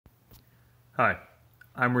Hi,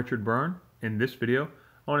 I'm Richard Byrne. In this video,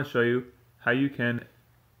 I want to show you how you can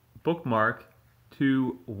bookmark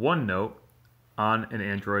to OneNote on an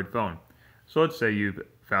Android phone. So let's say you've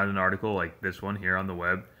found an article like this one here on the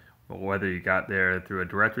web, whether you got there through a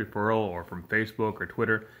direct referral or from Facebook or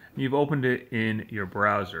Twitter, and you've opened it in your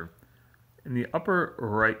browser. In the upper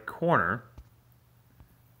right corner,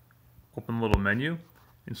 open the little menu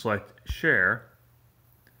and select Share,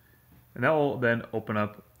 and that will then open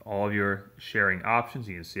up all of your sharing options.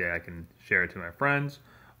 You can see I can share it to my friends,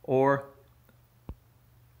 or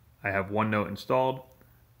I have OneNote installed,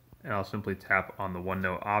 and I'll simply tap on the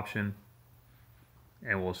OneNote option,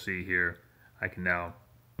 and we'll see here I can now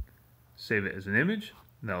save it as an image,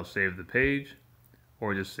 and that'll save the page,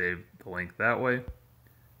 or just save the link that way,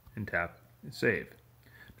 and tap Save.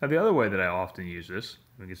 Now the other way that I often use this,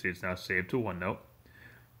 you can see it's now saved to OneNote.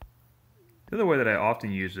 The other way that I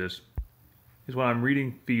often use this is when I'm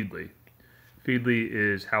reading Feedly. Feedly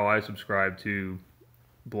is how I subscribe to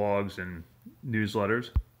blogs and newsletters.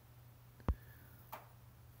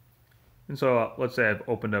 And so let's say I've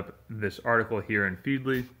opened up this article here in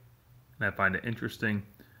Feedly and I find it interesting.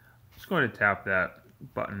 I'm just going to tap that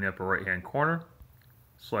button in the upper right hand corner,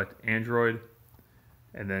 select Android,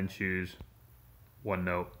 and then choose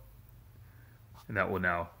OneNote. And that will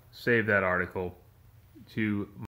now save that article to